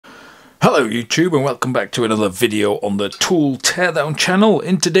Hello YouTube and welcome back to another video on the Tool Teardown channel.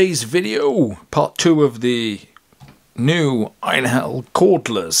 In today's video, part 2 of the new Einhell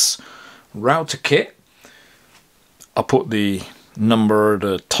Cordless Router Kit. I'll put the number,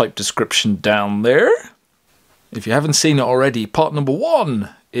 the type description down there. If you haven't seen it already, part number 1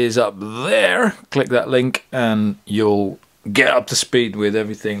 is up there. Click that link and you'll get up to speed with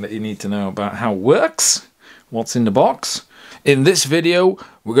everything that you need to know about how it works, what's in the box. In this video,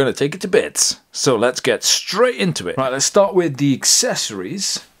 we're going to take it to bits. So let's get straight into it. Right, let's start with the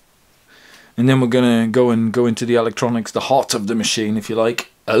accessories. And then we're going to go into the electronics, the heart of the machine, if you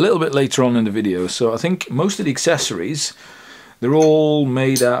like, a little bit later on in the video. So I think most of the accessories, they're all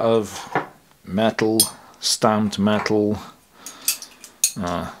made out of metal, stamped metal.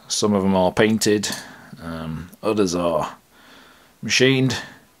 Some of them are painted. Others are machined,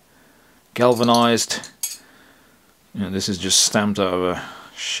 galvanized. This is just stamped out of a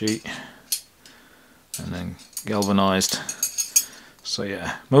sheet and then galvanized. So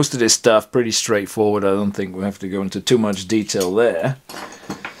yeah, most of this stuff pretty straightforward. I don't think we have to go into too much detail there.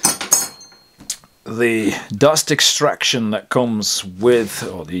 The dust extraction that comes with,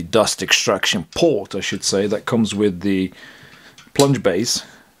 or the dust extraction port I should say, that comes with the plunge base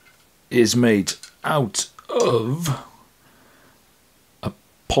is made out of a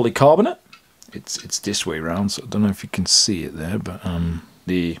polycarbonate. It's this way around, so I don't know if you can see it there, but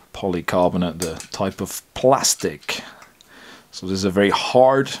the polycarbonate, the type of plastic. So this is a very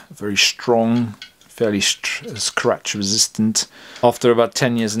hard, very strong, fairly scratch resistant. After about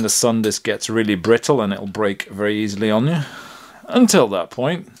 10 years in the sun, this gets really brittle and it'll break very easily on you. Until that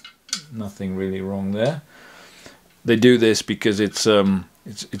point, nothing really wrong there. They do this because it's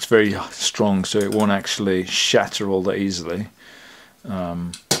very strong, so it won't actually shatter all that easily.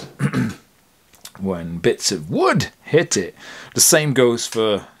 When bits of wood hit it. The same goes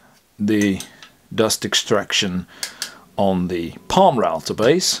for the dust extraction on the palm router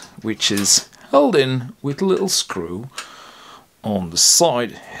base, which is held in with a little screw on the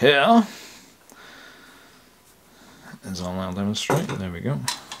side here. As I'll now demonstrate. There we go.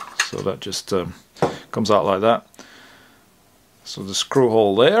 So that just comes out like that. So the screw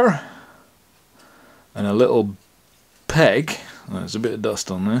hole there and a little peg. There's a bit of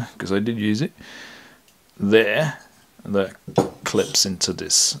dust on there because I did use it. There, that clips into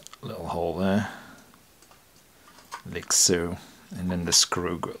this little hole there, like so, and then the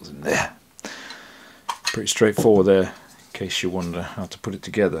screw goes in there. Pretty straightforward there, in case you wonder how to put it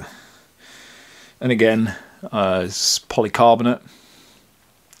together. And again, it's polycarbonate.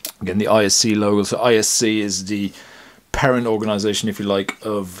 Again, the ISC logo. So ISC is the parent organization, if you like,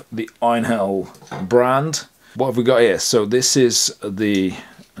 of the Einhell brand. What have we got here? So this is the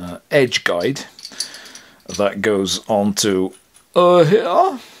edge guide that goes onto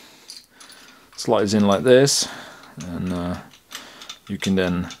here, slides in like this, and you can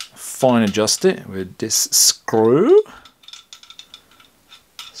then fine adjust it with this screw.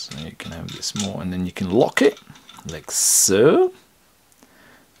 So you can have this more, and then you can lock it like so,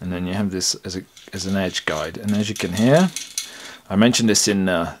 and then you have this as an edge guide. And as you can hear, I mentioned this in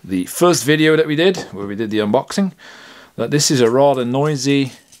the first video that we did, where we did the unboxing, that this is a rather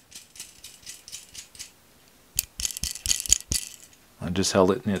noisy. I just held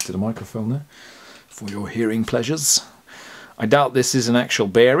it near to the microphone there for your hearing pleasures. I doubt this is an actual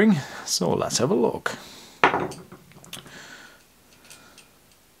bearing, so let's have a look.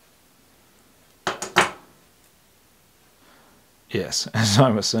 Yes, as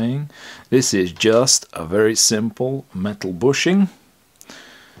I was saying, this is just a very simple metal bushing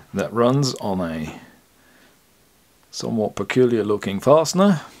that runs on a somewhat peculiar looking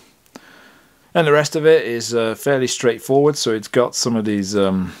fastener. And the rest of it is fairly straightforward. So it's got some of these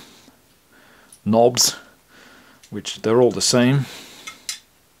knobs, which they're all the same.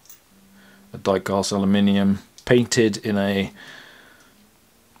 A die-cast aluminium, painted in a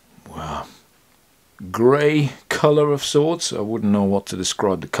grey colour of sorts. I wouldn't know what to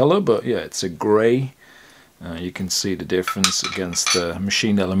describe the colour, but yeah, it's a grey. You can see the difference against the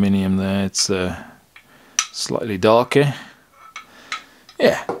machined aluminium there. It's slightly darker.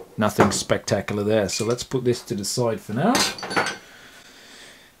 Yeah. Nothing spectacular there, so let's put this to the side for now.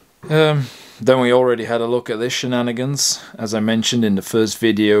 Then we already had a look at this shenanigans, as I mentioned in the first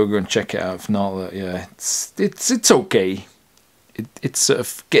video. Go and check it out. If not, yeah, it's okay. It sort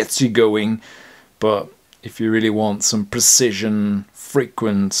of gets you going, but if you really want some precision,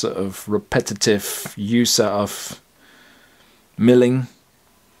 frequent, sort of repetitive use out of milling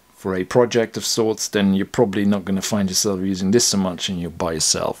for a project of sorts, then you're probably not going to find yourself using this so much, and you'll buy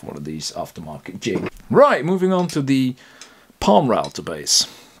yourself one of these aftermarket jigs. Right, moving on to the palm router base.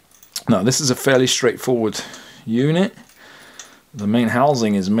 Now this is a fairly straightforward unit. The main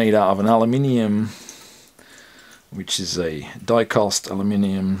housing is made out of an aluminium, which is a die-cast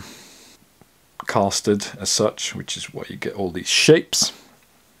aluminium, casted as such, which is why you get all these shapes.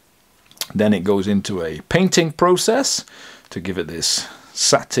 Then it goes into a painting process to give it this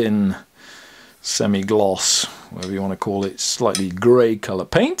satin, semi-gloss, whatever you want to call it, slightly grey colour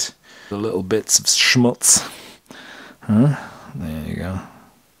paint. The little bits of schmutz. There you go.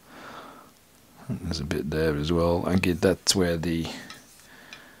 There's a bit there as well. I get that's where the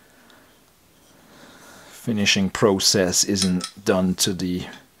finishing process isn't done to the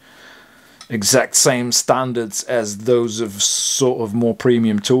exact same standards as those of sort of more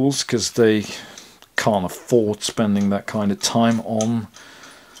premium tools, because they can't afford spending that kind of time on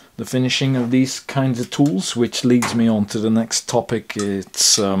the finishing of these kinds of tools, which leads me on to the next topic.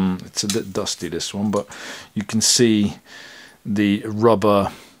 It's a bit dusty, this one, but you can see the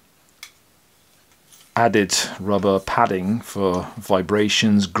added rubber padding for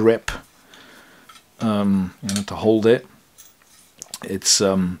vibrations, grip, you know, to hold it. It's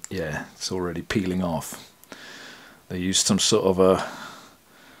yeah, it's already peeling off. They used some sort of a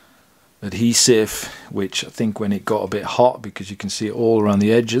adhesive, which I think when it got a bit hot, because you can see it all around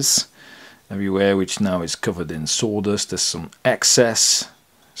the edges everywhere, which now is covered in sawdust. There's some excess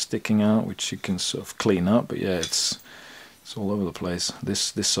sticking out, which you can sort of clean up, but yeah, it's all over the place.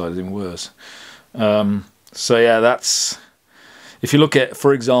 This side is even worse. So yeah, that's, if you look at,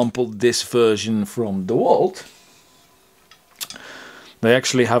 for example, this version from DeWalt, they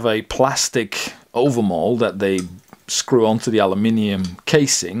actually have a plastic overmold that they screw onto the aluminium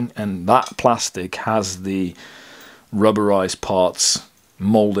casing, and that plastic has the rubberized parts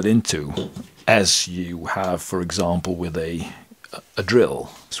molded into, as you have, for example, with a drill,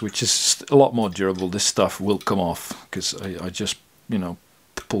 which is a lot more durable. This stuff will come off, because I just, you know,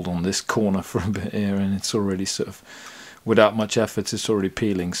 pulled on this corner for a bit here, and it's already sort of, without much effort, it's already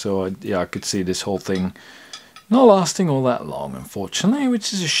peeling. So yeah, I could see this whole thing not lasting all that long, unfortunately,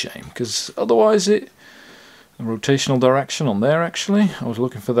 which is a shame, because otherwise the rotational direction on there, actually, I was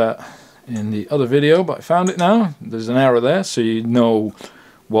looking for that in the other video, but I found it now. There's an arrow there, so you know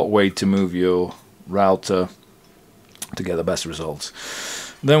what way to move your router to get the best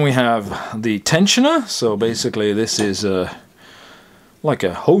results. Then we have the tensioner. So basically this is like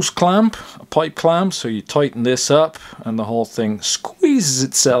a hose clamp, a pipe clamp, so you tighten this up and the whole thing squeezes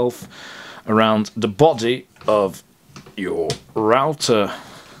itself around the body of your router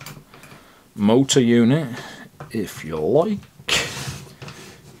motor unit, if you like.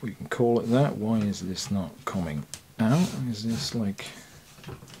 We can call it that. Why is this not coming out? Is this like...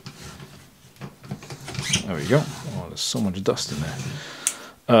 There we go. Oh, there's so much dust in there.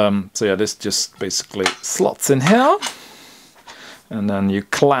 So yeah, this just basically slots in here, and then you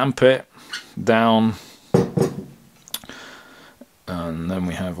clamp it down, and then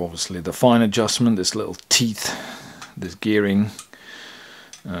we have obviously the fine adjustment, this little teeth, this gearing,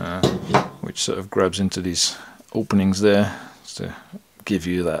 which sort of grabs into these openings there to give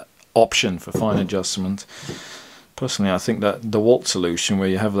you that option for fine adjustment. Personally, I think that the DeWalt solution, where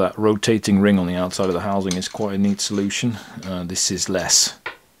you have that rotating ring on the outside of the housing, is quite a neat solution. This is less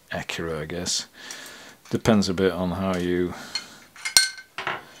accurate, I guess. Depends a bit on how you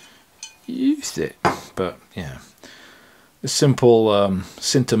use it, but yeah. The simple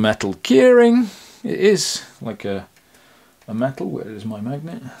sinter metal gearing. It is like a metal. Where is my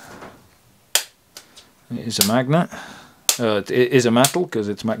magnet? It is a magnet. It is a metal because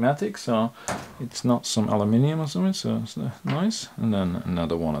it's magnetic, so it's not some aluminium or something, so it's nice. And then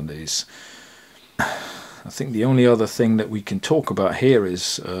another one of these. I think the only other thing that we can talk about here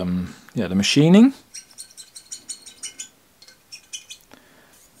is yeah, the machining.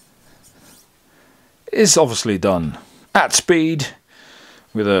 It's obviously done at speed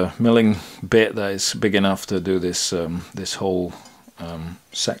with a milling bit that is big enough to do this this whole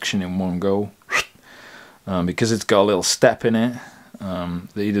section in one go. Because it's got a little step in it,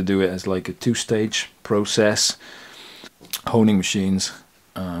 they either do it as like a two-stage process. Honing machines,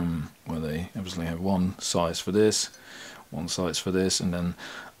 where they obviously have one size for this, one size for this, and then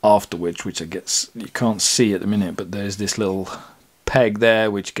after which I guess you can't see at the minute, but there's this little peg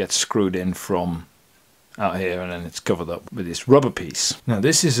there which gets screwed in from out here, and then it's covered up with this rubber piece. Now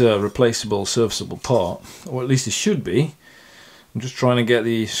this is a replaceable, serviceable part, or at least it should be. I'm just trying to get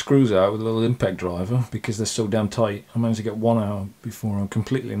the screws out with a little impact driver because they're so damn tight. I managed to get one out before I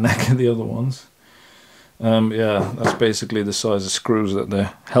completely knackered the other ones. Yeah, that's basically the size of screws that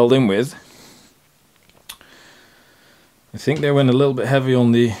they're held in with. I think they went a little bit heavy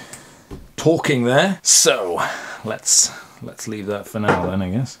on the torquing there. So let's let's leave that for now then, I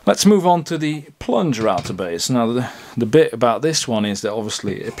guess. Let's move on to the plunge router base. Now the bit about this one is that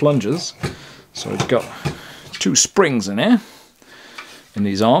obviously it plunges, so it's got 2 springs in here, in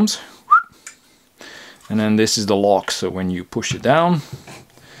these arms, and then this is the lock, so when you push it down,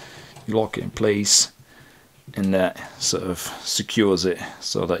 you lock it in place, and that sort of secures it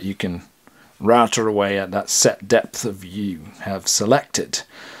so that you can router away at that set depth of you have selected.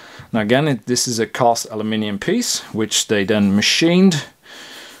 Now again, this is a cast aluminium piece, which they then machined.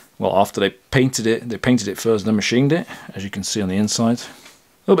 Well, after they painted it first, then machined it, as you can see on the inside. A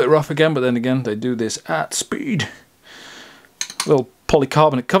little bit rough again, but then again, they do this at speed. Little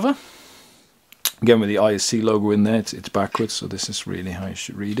polycarbonate cover. Again, with the ISC logo in there, it's backwards, so this is really how you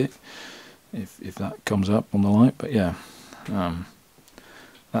should read it, if that comes up on the light. But yeah,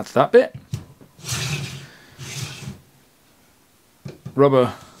 that's that bit.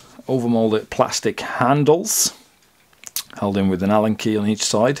 Rubber overmolded plastic handles held in with an Allen key on each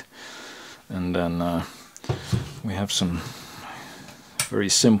side, and then we have some very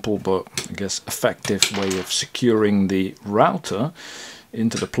simple but I guess effective way of securing the router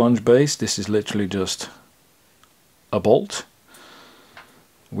into the plunge base. This is literally just a bolt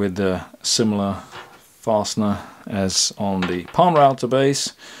with a similar fastener as on the palm router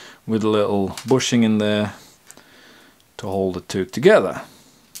base, with a little bushing in there to hold the two together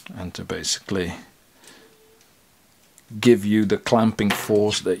and to basically give you the clamping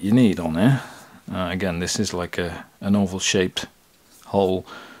force that you need on there. Again, this is like an oval shaped hole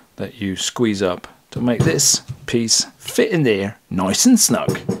that you squeeze up to make this piece fit in there nice and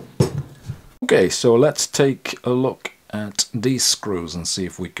snug. Okay, so let's take a look at these screws and see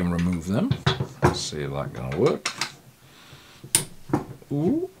if we can remove them. Let's see if that's gonna work.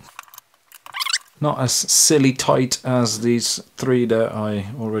 Ooh. Not as silly tight as these 3 that I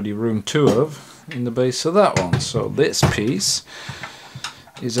already roomed 2 of in the base of that one. So this piece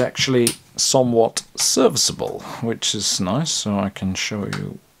is actually somewhat serviceable, which is nice, so I can show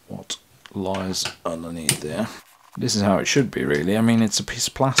you what lies underneath there. This is how it should be, really. I mean, it's a piece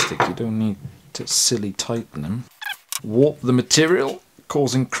of plastic, you don't need to silly tighten them. Warp the material,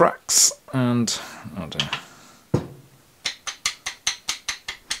 causing cracks, and oh dear.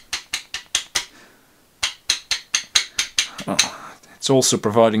 Oh, it's also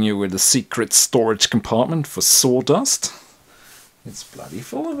providing you with a secret storage compartment for sawdust. It's bloody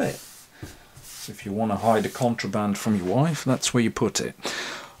full of it. So if you want to hide a contraband from your wife, that's where you put it.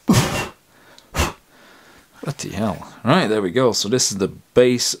 Bloody hell. Right, there we go. So this is the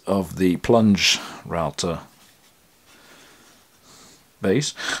base of the plunge router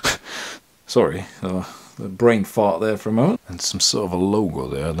base. Sorry, the brain fart there for a moment. And some sort of a logo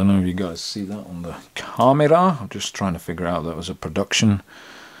there. I don't know if you guys see that on the camera. I'm just trying to figure out if that was a production,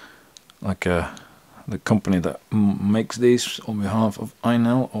 like the company that makes these on behalf of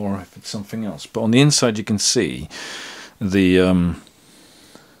Einhell, or if it's something else. But on the inside you can see the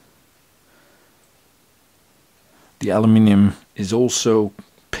aluminium is also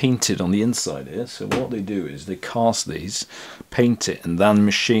painted on the inside here. So what they do is they cast these, paint it, and then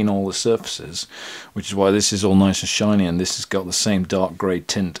machine all the surfaces, which is why this is all nice and shiny, and this has got the same dark grey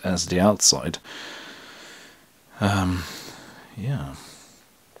tint as the outside. Yeah.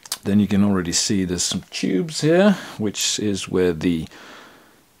 Then you can already see there's some tubes here, which is where the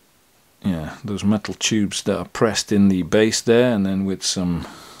those metal tubes that are pressed in the base there, and then with some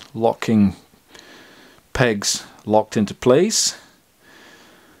locking pegs locked into place.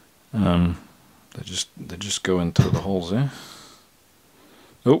 They just go into the holes there.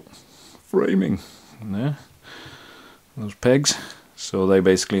 Oh, framing in there. Those pegs, so they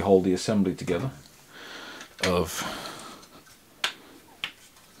basically hold the assembly together of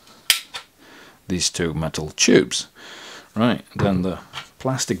these 2 metal tubes. Right, then the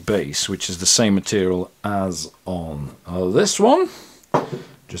plastic base, which is the same material as on this one,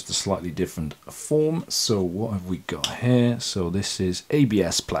 just a slightly different form. So what have we got here? So this is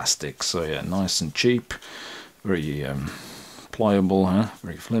ABS plastic, so yeah, nice and cheap, very pliable,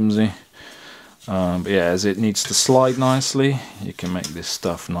 very flimsy. But yeah, as it needs to slide nicely, you can make this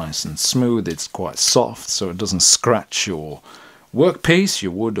stuff nice and smooth. It's quite soft, so it doesn't scratch your workpiece,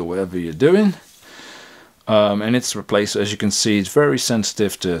 your wood, or whatever you're doing. And it's replaced, as you can see, it's very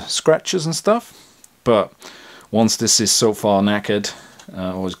sensitive to scratches and stuff. But once this is so far knackered,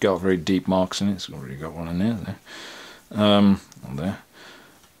 or it's got very deep marks in it, it's already got one in there. On there.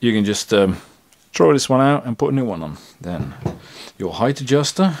 You can just throw this one out and put a new one on. Then your height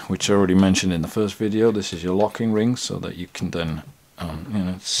adjuster, which I already mentioned in the first video, this is your locking ring, so that you can then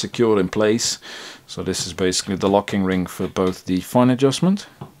secure it in place. So this is basically the locking ring for both the fine adjustment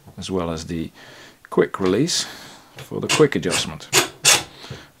as well as the quick release for the quick adjustment.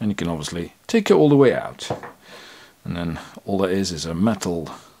 And you can obviously take it all the way out. And then all that is a metal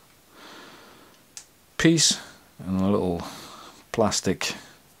piece and a little plastic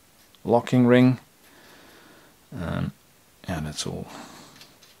locking ring. And yeah, that's all.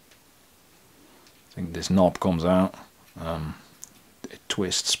 I think this knob comes out. It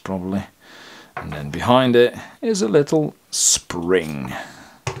twists probably. And then behind it is a little spring.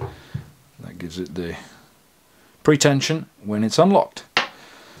 That gives it the pre-tension when it's unlocked.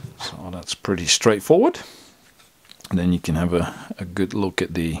 So that's pretty straightforward. And then you can have a good look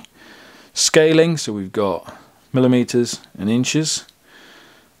at the scaling. So we've got millimeters and inches.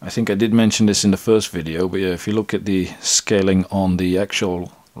 I think I did mention this in the first video, but yeah, if you look at the scaling on the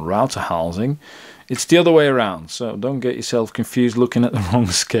actual router housing, it's the other way around. So don't get yourself confused looking at the wrong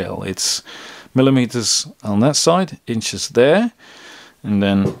scale. It's millimeters on that side, inches there, and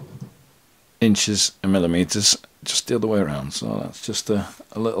then inches and millimeters just the other way around. So that's just a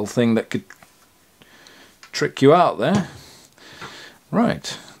little thing that could trick you out there.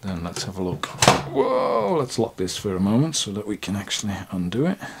 Right, then let's have a look. Whoa, let's lock this for a moment so that we can actually undo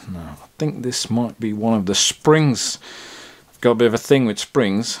it. Now, I think this might be one of the springs. I've got a bit of a thing with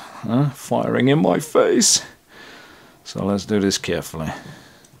springs, firing in my face. So let's do this carefully.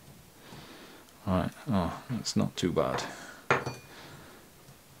 Right, oh, that's not too bad.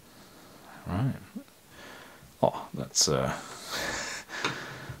 Right. Oh, that's a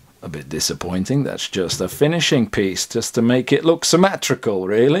bit disappointing. That's just a finishing piece, just to make it look symmetrical,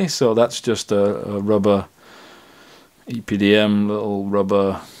 really. So that's just a rubber EPDM, little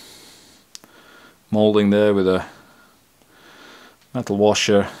rubber molding there with a metal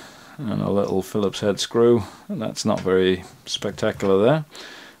washer and a little Phillips head screw. And that's not very spectacular there.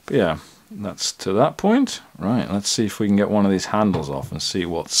 But yeah, that's to that point. Right, let's see if we can get one of these handles off and see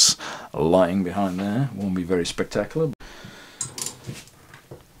what's lying behind there. Won't be very spectacular.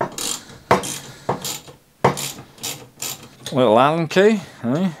 Little Allen key,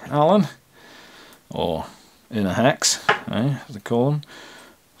 Allen, or inner hex, as they call them.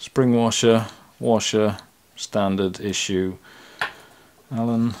 Spring washer, washer, standard issue,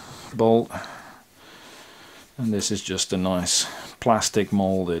 Allen bolt, and this is just a nice plastic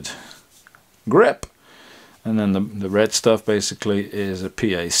molded grip. And then the red stuff basically is a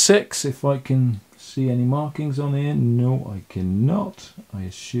PA6. If I can see any markings on here, no, I cannot. I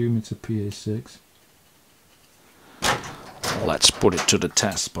assume it's a PA6. Let's put it to the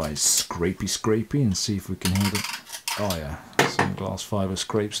test by scrapey and see if we can hear it. Oh yeah, some glass fiber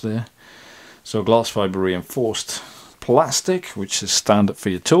scrapes there. So glass fiber reinforced plastic, which is standard for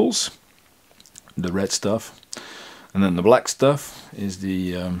your tools. The red stuff. And then the black stuff is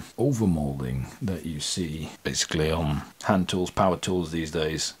the overmolding that you see basically on hand tools, power tools these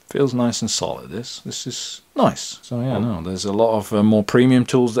days. Feels nice and solid. This is nice. So yeah, no, there's a lot of more premium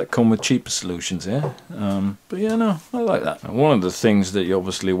tools that come with cheaper solutions here. But yeah, no, I like that. And one of the things that you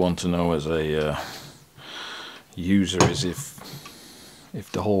obviously want to know as a user is if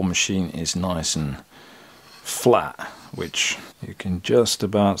the whole machine is nice and flat, which you can just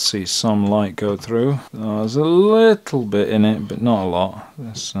about see some light go through. There's a little bit in it, but not a lot.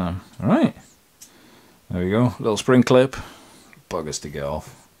 That's alright. There we go. Little spring clip. Buggers to get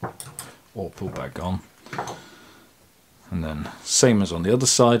off or put back on. And then same as on the other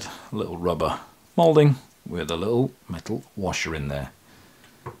side, a little rubber molding with a little metal washer in there.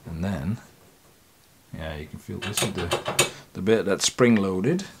 And then yeah, you can feel this is the bit that's spring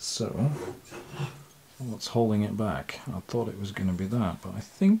loaded. So what's holding it back? I thought it was going to be that, but I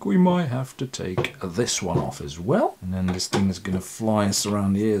think we might have to take this one off as well. And then this thing is going to fly us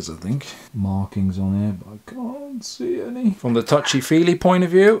around the ears, I think. Markings on here, but I can't see any. From the touchy-feely point of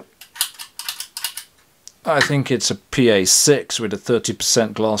view, I think it's a PA6 with a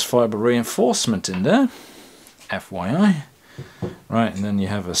 30% glass fiber reinforcement in there. FYI. Right, and then you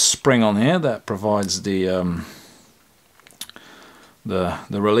have a spring on here that provides the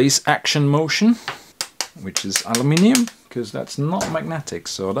release action motion, which is aluminium, because that's not magnetic,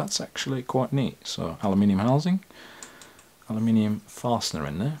 so that's actually quite neat. So aluminium housing, aluminium fastener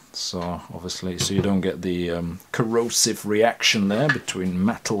in there, so obviously so you don't get the corrosive reaction there between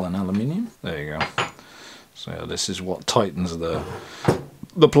metal and aluminium. There you go. So yeah, this is what tightens the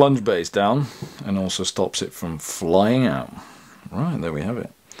plunge base down and also stops it from flying out. Right, there we have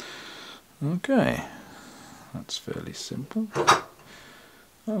it. Okay, that's fairly simple.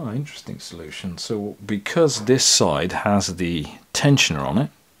 Oh, interesting solution. So because this side has the tensioner on it,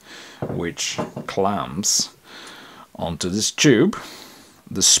 which clamps onto this tube,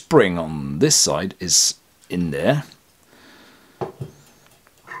 the spring on this side is in there,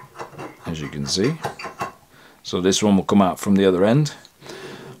 as you can see, So this one will come out from the other end.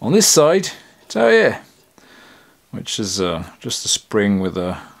 On this side, it's out here, which is just a spring with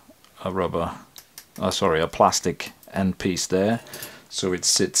a plastic end piece there, so it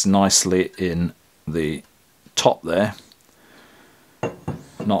sits nicely in the top there,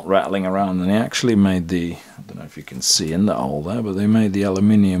 not rattling around. And they actually made the, I don't know if you can see in that hole there, but they made the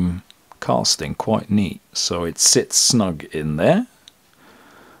aluminium casting quite neat, so it sits snug in there.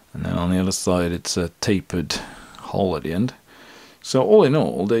 And then on the other side it's a tapered hole at the end. So all in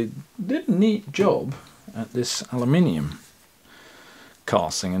all, they did a neat job at this aluminium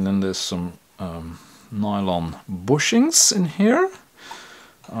casting. And then there's some nylon bushings in here.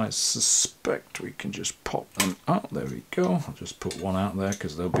 I suspect we can just pop them out. There we go. I'll just put one out there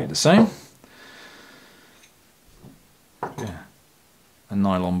because they'll be the same. Yeah, a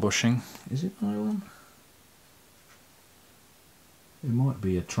nylon bushing. Is it nylon? It might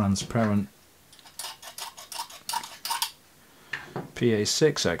be a transparent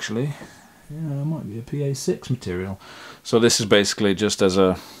PA6 actually. Yeah, it might be a PA6 material. So this is basically just as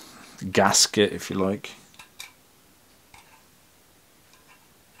a gasket, if you like.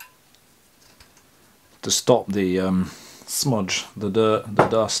 To stop the smudge, the dirt, the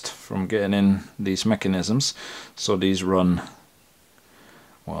dust from getting in these mechanisms. So these run,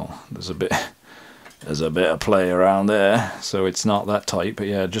 well, there's a bit of play around there, so it's not that tight, but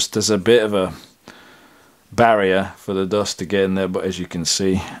yeah, just as a bit of a barrier for the dust to get in there. But as you can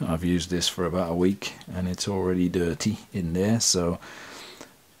see, I've used this for about a week and it's already dirty in there. So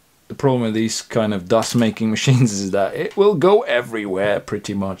the problem with these kind of dust making machines is that it will go everywhere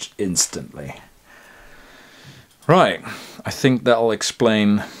pretty much instantly. Right, I think that'll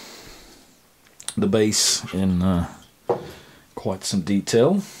explain the base in quite some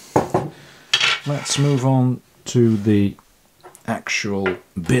detail. Let's move on to the actual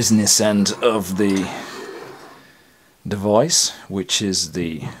business end of the device, which is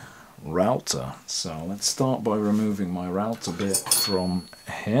the router. So let's start by removing my router bit from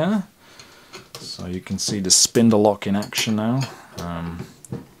here. So you can see the spindle lock in action now.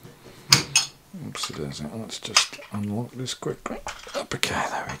 Let's just unlock this quickly. Okay,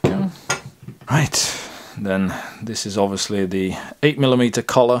 there we go. Right, then this is obviously the 8mm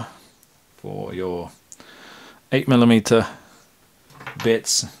collar for your 8mm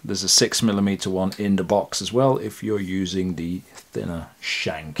bits. There's a 6mm one in the box as well if you're using the thinner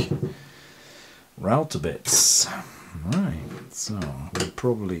shank router bits. Right, so we'll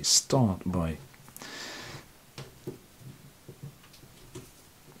probably start by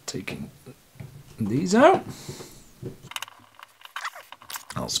taking these out.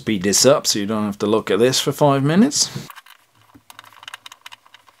 I'll speed this up so you don't have to look at this for 5 minutes.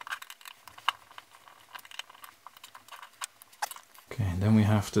 Okay, then we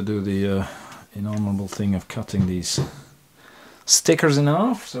have to do the inhonourable thing of cutting these stickers in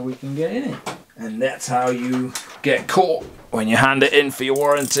half so we can get in it. And that's how you get caught when you hand it in for your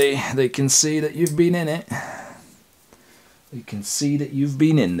warranty. They can see that you've been in it. They can see that you've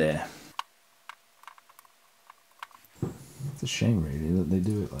been in there. It's a shame really that they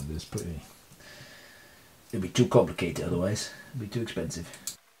do it like this, but it'd be too complicated otherwise. It'd be too expensive.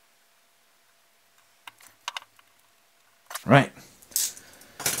 Right.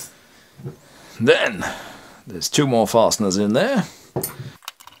 Then there's 2 more fasteners in there.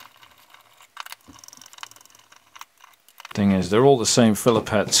 Thing is, they're all the same Phillip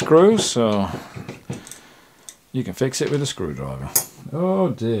head screws, so you can fix it with a screwdriver. Oh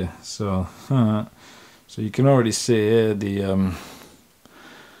dear. So so you can already see here the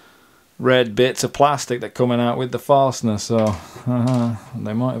red bits of plastic that are coming out with the fastener. So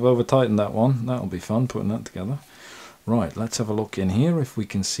they might have over tightened that one. That'll be fun putting that together. Right, let's have a look in here if we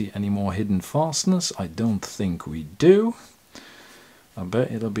can see any more hidden fasteners. I don't think we do. I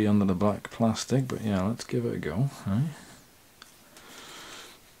bet it'll be under the black plastic, but yeah, let's give it a go. Right.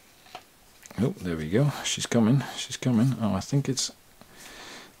 Oh, there we go. She's coming. She's coming. Oh, I think it's...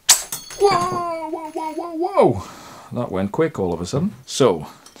 Whoa, whoa, whoa, whoa, whoa! That went quick all of a sudden. So,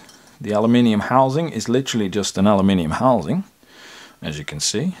 the aluminium housing is literally just an aluminium housing, as you can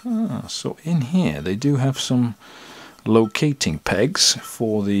see. So in here they do have some locating pegs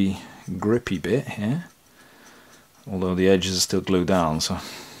for the grippy bit here. Although the edges are still glued down, so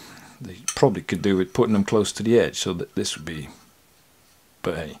they probably could do with putting them close to the edge so that this would be...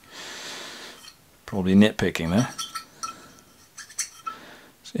 But hey, probably nitpicking there.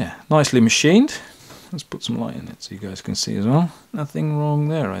 So yeah, nicely machined. Let's put some light in it so you guys can see as well. Nothing wrong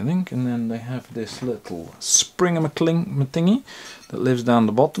there, I think. And then they have this little spring-a-thingy that lives down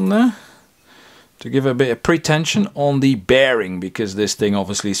the bottom there. to give a bit of pretension on the bearing, because this thing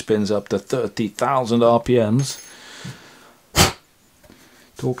obviously spins up to 30,000 RPMs.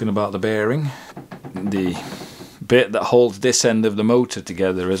 Talking about the bearing, the bit that holds this end of the motor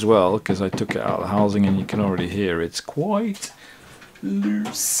together as well, because I took it out of the housing and you can already hear it's quite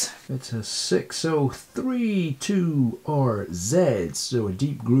loose. It's a 6032RZ, so a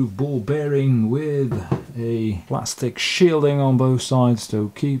deep groove ball bearing with a plastic shielding on both sides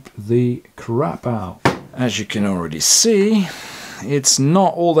to keep the crap out. As you can already see, it's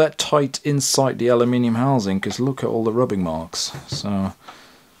not all that tight inside the aluminium housing, because look at all the rubbing marks. So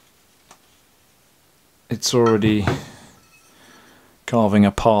it's already carving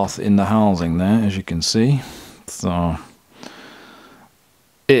a path in the housing there, as you can see. So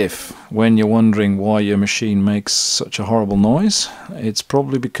if, when you're wondering why your machine makes such a horrible noise, it's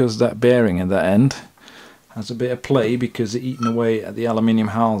probably because that bearing at that end has a bit of play, because it's eating away at the aluminium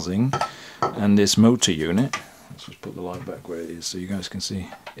housing, and this motor unit, let's just put the light back where it is so you guys can see,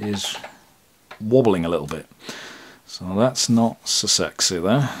 is wobbling a little bit. So that's not so sexy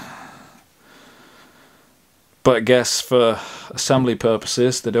there. But I guess for assembly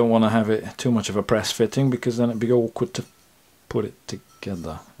purposes they don't want to have it too much of a press fitting, because then it'd be awkward to put it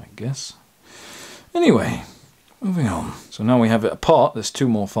together, I guess. Anyway, moving on. So now we have it apart. There's two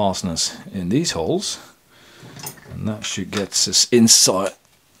more fasteners in these holes, and that should get us inside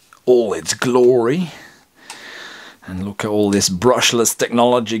all its glory. And look at all this brushless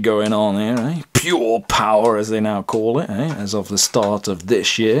technology going on here, eh? Pure power, as they now call it, eh? As of the start of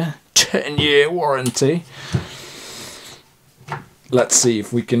this year. 10-year warranty. Let's see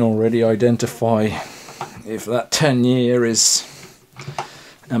if we can already identify if that 10-year is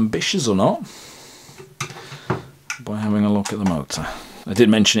ambitious or not by having a look at the motor. I did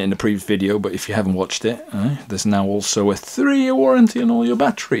mention it in the previous video, but if you haven't watched it, there's now also a 3-year warranty on all your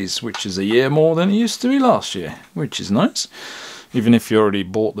batteries, which is a year more than it used to be last year, which is nice. Even if you already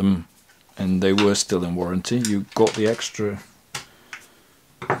bought them and they were still in warranty, you got the extra.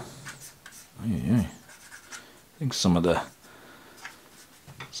 I think some of the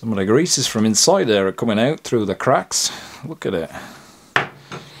greases from inside there are coming out through the cracks. Look at it.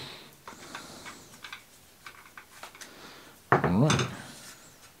 Alright.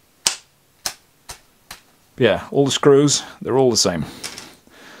 Yeah, all the screws, they're all the same.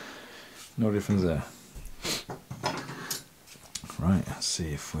 No difference there. Right, let's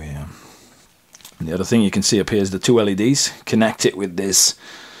see if we... And the other thing you can see up here is the two LEDs. Connect it with this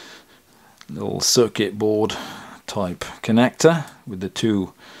little circuit board type connector with the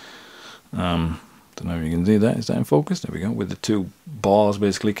two, don't know if you can see that, is that in focus? There we go, with the two bars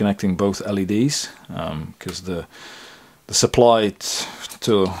basically connecting both LEDs, because the supply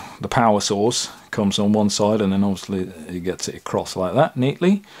to the power source comes on one side, and then obviously it gets it across like that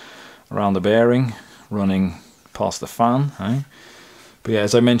neatly around the bearing, running past the fan. But yeah,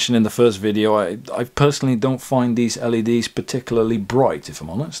 as I mentioned in the first video, I personally don't find these LEDs particularly bright, if I'm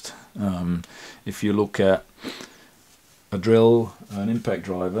honest. If you look at a drill, an impact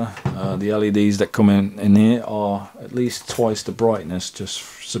driver, the LEDs that come in here are at least twice the brightness, just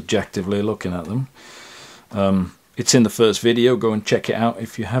subjectively looking at them. It's in the first video, go and check it out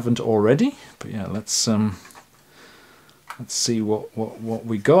if you haven't already. But yeah, let's see what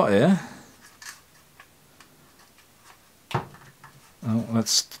we got here. Well,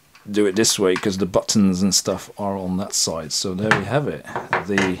 let's do it this way, because the buttons and stuff are on that side. So there we have it,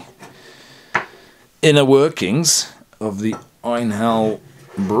 the inner workings of the Einhell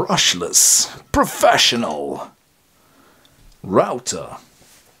brushless professional router,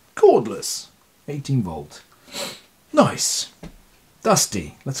 cordless, 18 volt. Nice.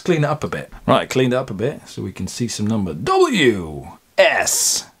 Dusty. Let's clean it up a bit. Right, cleaned it up a bit so we can see some number.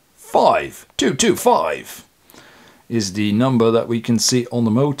 WS5225 is the number that we can see on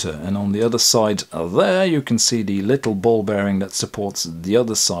the motor, and on the other side there you can see the little ball bearing that supports the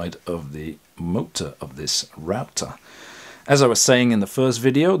other side of the motor of this router. As I was saying in the first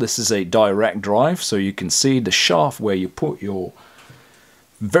video, this is a direct drive, so you can see the shaft where you put your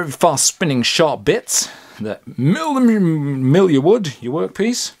very fast spinning sharp bits that mill your wood, your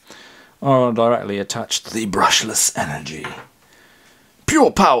workpiece, are directly attached to the brushless energy.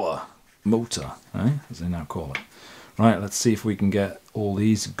 Pure power motor, as they now call it. Right, let's see if we can get all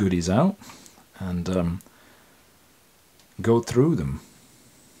these goodies out and go through them.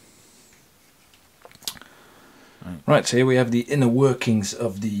 Right, so here we have the inner workings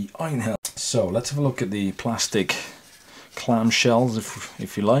of the Einhell. So let's have a look at the plastic clamshells,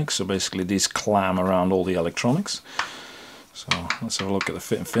 if you like. So basically these clam around all the electronics. So let's have a look at the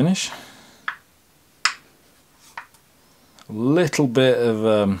fit and finish. A little bit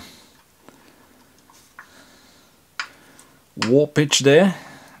of warpage there,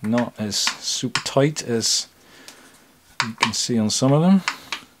 not as super tight as you can see on some of them,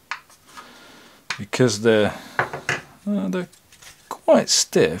 because they're quite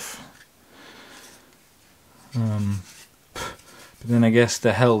stiff. But then I guess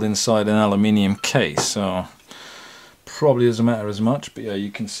they're held inside an aluminium case, so probably doesn't matter as much. But yeah, you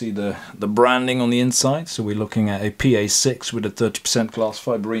can see the branding on the inside. So we're looking at a PA6 with a 30% glass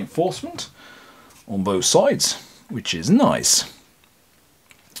fiber reinforcement on both sides, which is nice.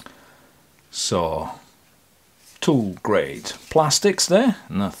 So tool grade plastics there,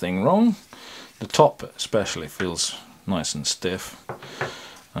 nothing wrong. The top especially feels nice and stiff.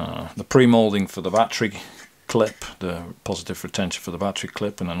 The pre-molding for the battery clip, the positive retention for the battery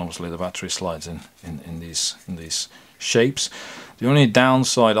clip, and then obviously the battery slides in these shapes. The only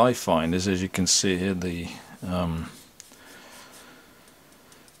downside I find is, as you can see here, the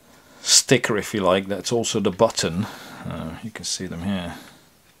sticker, if you like, that's also the button. You can see them here.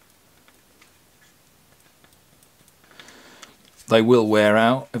 They will wear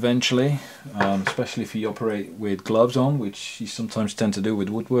out eventually, especially if you operate with gloves on, which you sometimes tend to do with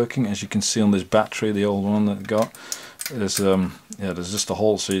woodworking. As you can see on this battery, the old one that I got, there's just a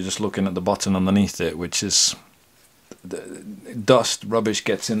hole, so you're just looking at the button underneath it, which is dust, rubbish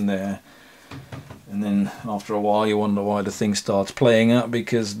gets in there, and then after a while you wonder why the thing starts playing up,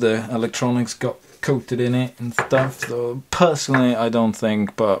 because the electronics got coated in it and stuff. So personally I don't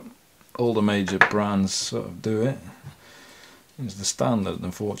think, but all the major brands sort of do it. Is the standard,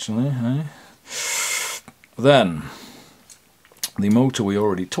 unfortunately. Eh? Then the motor we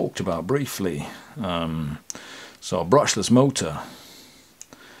already talked about briefly. So a brushless motor,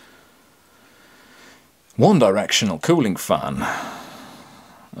 one directional cooling fan,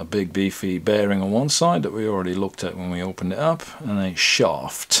 a big beefy bearing on one side that we already looked at when we opened it up, and a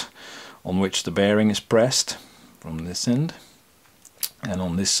shaft on which the bearing is pressed from this end, and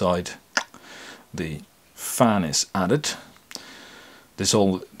on this side the fan is added.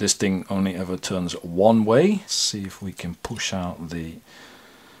 This thing only ever turns one way. See if we can push out the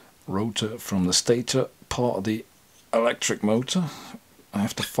rotor from the stator part of the electric motor. I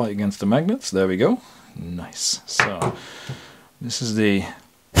have to fight against the magnets. There we go. Nice. So this is the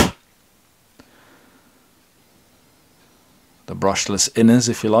brushless inners,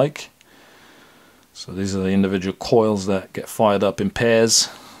 if you like. So these are the individual coils that get fired up in pairs.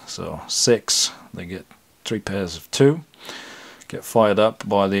 So 6, they get 3 pairs of 2. Get fired up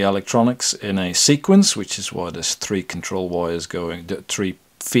by the electronics in a sequence, which is why there's 3 control wires going, 3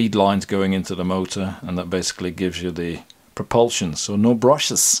 feed lines going into the motor, and that basically gives you the propulsion. So no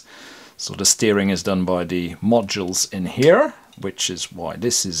brushes. So the steering is done by the modules in here, which is why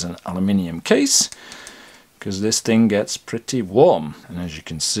this is an aluminium case, because this thing gets pretty warm. And as you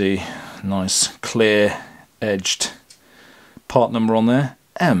can see, nice clear edged part number on there,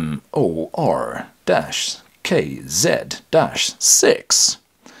 MOR-KZ-6,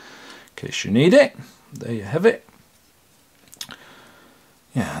 in case you need it. There you have it.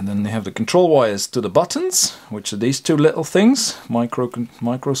 Yeah, and then they have the control wires to the buttons, which are these 2 little things,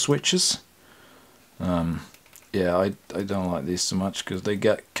 micro switches. Yeah, I don't like these so much because they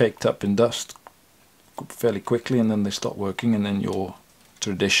get caked up in dust fairly quickly, and then they stop working, and then your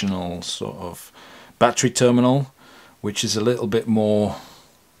traditional sort of battery terminal, which is a little bit more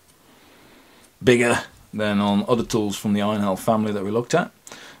bigger than on other tools from the Einhell family that we looked at,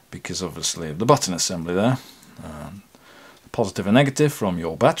 because obviously of the button assembly there. Positive and negative from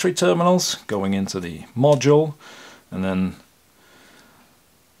your battery terminals going into the module, and then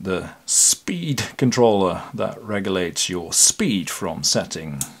the speed controller that regulates your speed from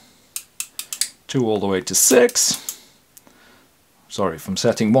setting 2 all the way to 6. Sorry, from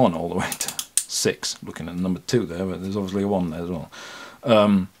setting 1 all the way to 6. Looking at number 2 there, but there's obviously a 1 there as well.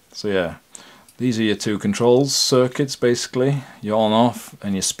 So yeah, these are your 2 controls circuits, basically, your on off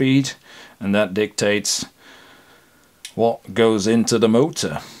and your speed, and that dictates what goes into the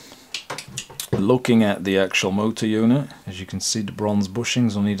motor. Looking at the actual motor unit, as you can see, the bronze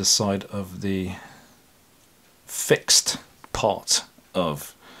bushings on either side of the fixed part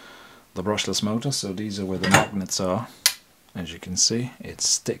of the brushless motor. So these are where the magnets are. As you can see, it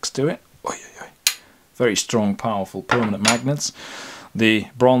sticks to it. Oy, oy, oy. Very strong, powerful, permanent magnets. The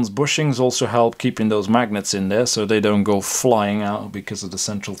bronze bushings also help keeping those magnets in there so they don't go flying out because of the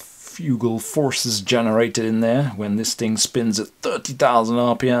centrifugal forces generated in there when this thing spins at 30,000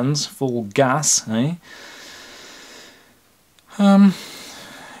 RPMs, full gas, eh? Yeah,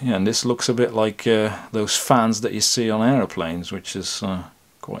 and this looks a bit like those fans that you see on aeroplanes, which is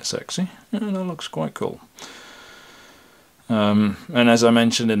quite sexy. Yeah, that looks quite cool. And as I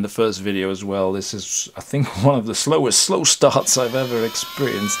mentioned in the first video as well, this is, I think, one of the slow starts I've ever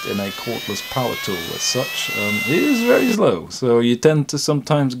experienced in a cordless power tool as such. It is very slow, so you tend to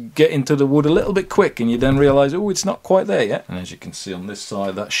sometimes get into the wood a little bit quick and you then realise, oh, it's not quite there yet. And as you can see on this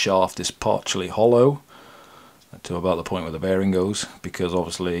side, that shaft is partially hollow to about the point where the bearing goes, because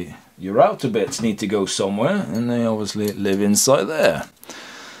obviously your outer bits need to go somewhere and they obviously live inside there.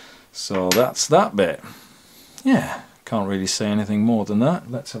 So that's that bit. Yeah. Can't really say anything more than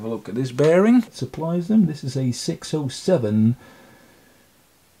that. Let's have a look at this bearing. It supplies them. This is a 607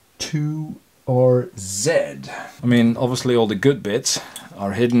 2RZ. I mean, obviously all the good bits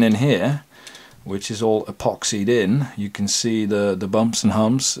are hidden in here, which is all epoxied in. You can see the bumps and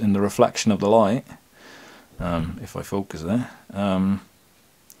humps in the reflection of the light, if I focus there.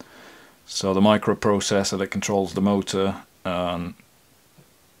 So the microprocessor that controls the motor,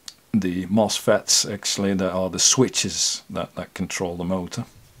 the MOSFETs actually, that are the switches that control the motor.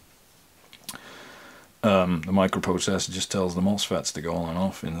 The microprocessor just tells the MOSFETs to go on and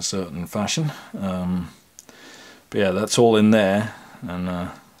off in a certain fashion. But yeah, that's all in there,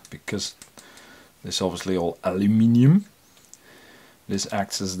 and because this obviously all aluminium, this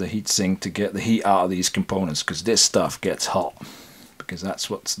acts as the heat sink to get the heat out of these components, because this stuff gets hot, because that's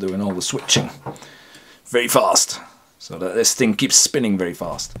what's doing all the switching very fast. So that this thing keeps spinning very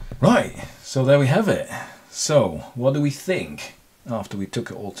fast. Right, so there we have it. So, what do we think after we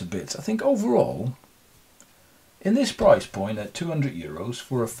took it all to bits? I think overall, in this price point at €200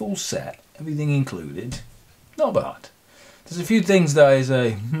 for a full set, everything included, not bad. There's a few things that is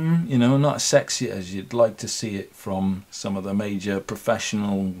you know, not as sexy as you'd like to see it from some of the major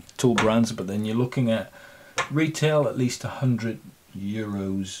professional tool brands, but then you're looking at retail at least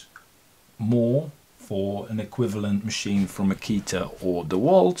 €100 more for an equivalent machine from Makita or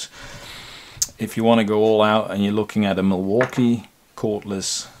DeWalt. If you want to go all out and you're looking at a Milwaukee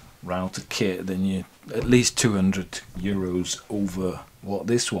cordless router kit, then you're at least €200 over what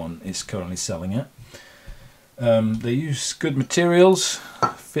this one is currently selling at. They use good materials,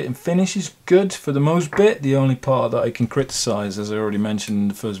 fit and finish is good for the most bit. The only part that I can criticize, as I already mentioned in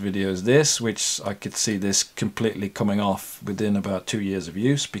the first video, is this, which I could see this completely coming off within about 2 years of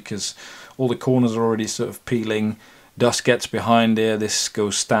use, because all the corners are already sort of peeling, dust gets behind there, this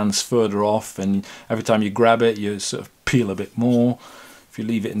stands further off, and every time you grab it you sort of peel a bit more. If you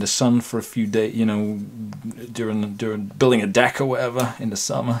leave it in the sun for a few days, you know, during building a deck or whatever in the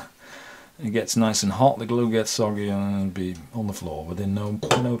summer, it gets nice and hot, the glue gets soggy and it'll be on the floor within no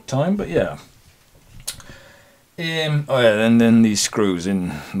time. But yeah. Oh yeah, and then these screws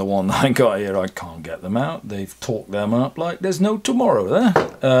in the one that I got here, I can't get them out. They've torqued them up like there's no tomorrow there,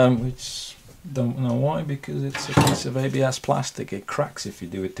 which don't know why, because it's a piece of ABS plastic. It cracks if you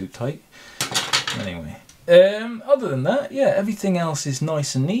do it too tight. Anyway, other than that, yeah, everything else is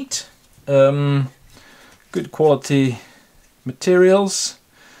nice and neat. Good quality materials.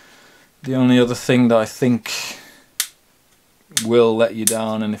 The only other thing that I think will let you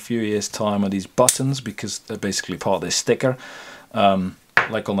down in a few years' time are these buttons, because they're basically part of this sticker.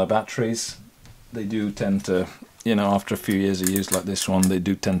 Like on the batteries, they do tend to, you know, after a few years of use like this one, they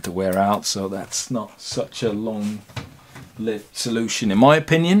do tend to wear out, so that's not such a long-lived solution in my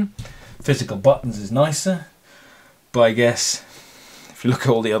opinion. Physical buttons is nicer, but I guess if you look at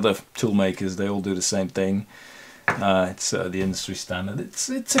all the other tool makers, they all do the same thing. It's the industry standard. It's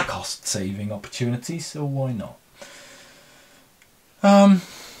a cost-saving opportunity, so why not?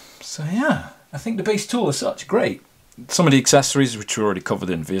 So yeah, I think the base tool is such great. Some of the accessories, which we already covered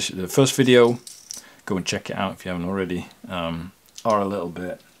in the first video, go and check it out if you haven't already, are a little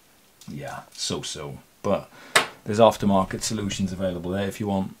bit, yeah, so-so. But there's aftermarket solutions available there if you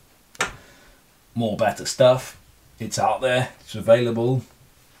want more better stuff. It's out there, it's available.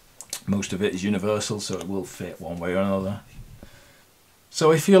 Most of it is universal, so it will fit one way or another.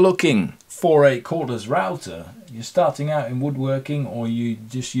 So if you're looking for a cordless router, you're starting out in woodworking, or you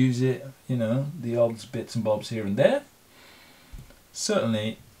just use it, you know, the odds bits and bobs here and there,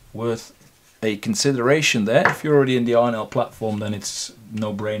 certainly worth a consideration there. If you're already in the Einhell platform, then it's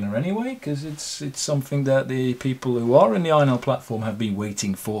no-brainer anyway, because it's something that the people who are in the Einhell platform have been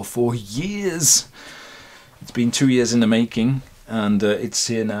waiting for years. It's been 2 years in the making, and it's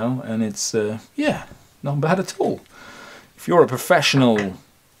here now, and it's yeah, not bad at all. If you're a professional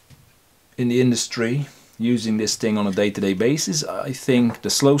in the industry using this thing on a day-to-day basis, I think the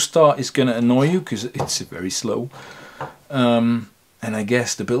slow start is going to annoy you, because it's very slow. And I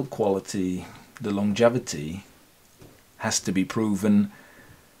guess the build quality, the longevity, has to be proven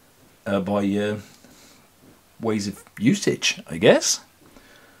by ways of usage, I guess.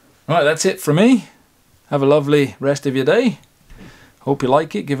 Right, that's it from me. Have a lovely rest of your day. Hope you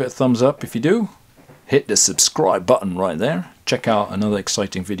like it. Give it a thumbs up if you do. Hit the subscribe button right there. Check out another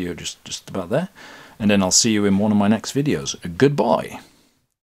exciting video just about there. And then I'll see you in one of my next videos. Goodbye.